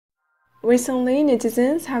Recently,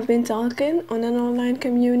 netizens have been talking on an online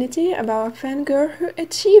community about a fangirl who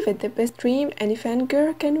achieved the best dream any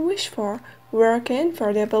fangirl can wish for, working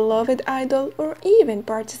for their beloved idol or even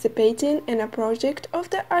participating in a project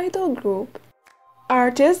of the idol group.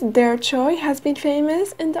 Artist Their Choi has been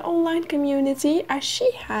famous in the online community as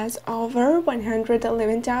she has over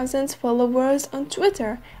 111,000 followers on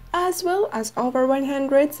Twitter, as well as over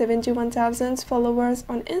 171,000 followers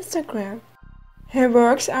on Instagram. Her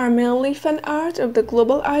works are mainly fan art of the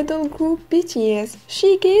global idol group BTS.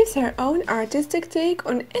 She gives her own artistic take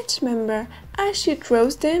on each member, as she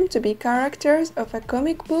draws them to be characters of a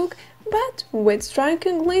comic book, but with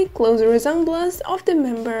strikingly close resemblance of the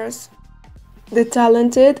members. The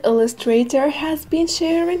talented illustrator has been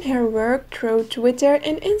sharing her work through Twitter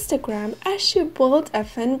and Instagram as she built a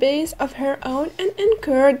fan base of her own and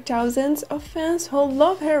encouraged thousands of fans who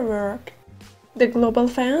love her work. The global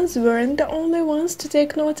fans weren't the only ones to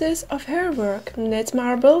take notice of her work.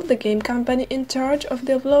 Netmarble, the game company in charge of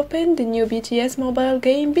developing the new BTS mobile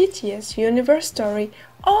game BTS Universe Story,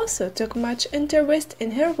 also took much interest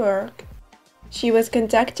in her work. She was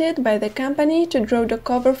contacted by the company to draw the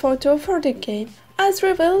cover photo for the game. As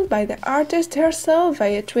revealed by the artist herself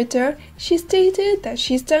via Twitter, she stated that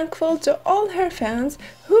she's thankful to all her fans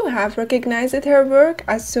who have recognized her work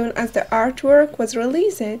as soon as the artwork was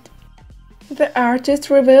released. The artist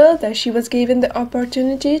revealed that she was given the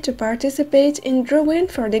opportunity to participate in drawing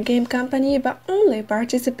for the game company but only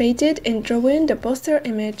participated in drawing the poster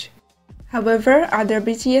image. However, other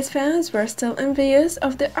BTS fans were still envious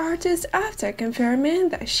of the artist after confirming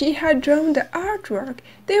that she had drawn the artwork.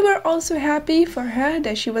 They were also happy for her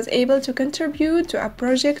that she was able to contribute to a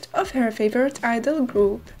project of her favorite idol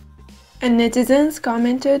group. And netizens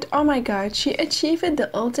commented, "Oh my god, she achieved the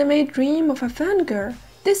ultimate dream of a fangirl.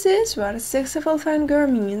 This is what a successful fangirl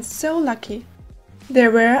means, so lucky."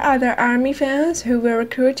 There were other ARMY fans who were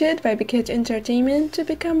recruited by Big Hit Entertainment to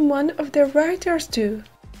become one of their writers too.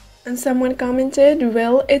 And someone commented,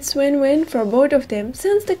 "Well, it's win-win for both of them,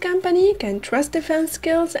 since the company can trust the fan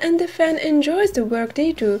skills and the fan enjoys the work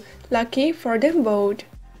they do. Lucky for them both."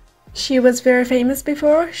 She was very famous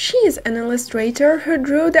before. She's an illustrator who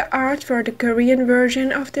drew the art for the Korean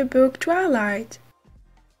version of the book Twilight.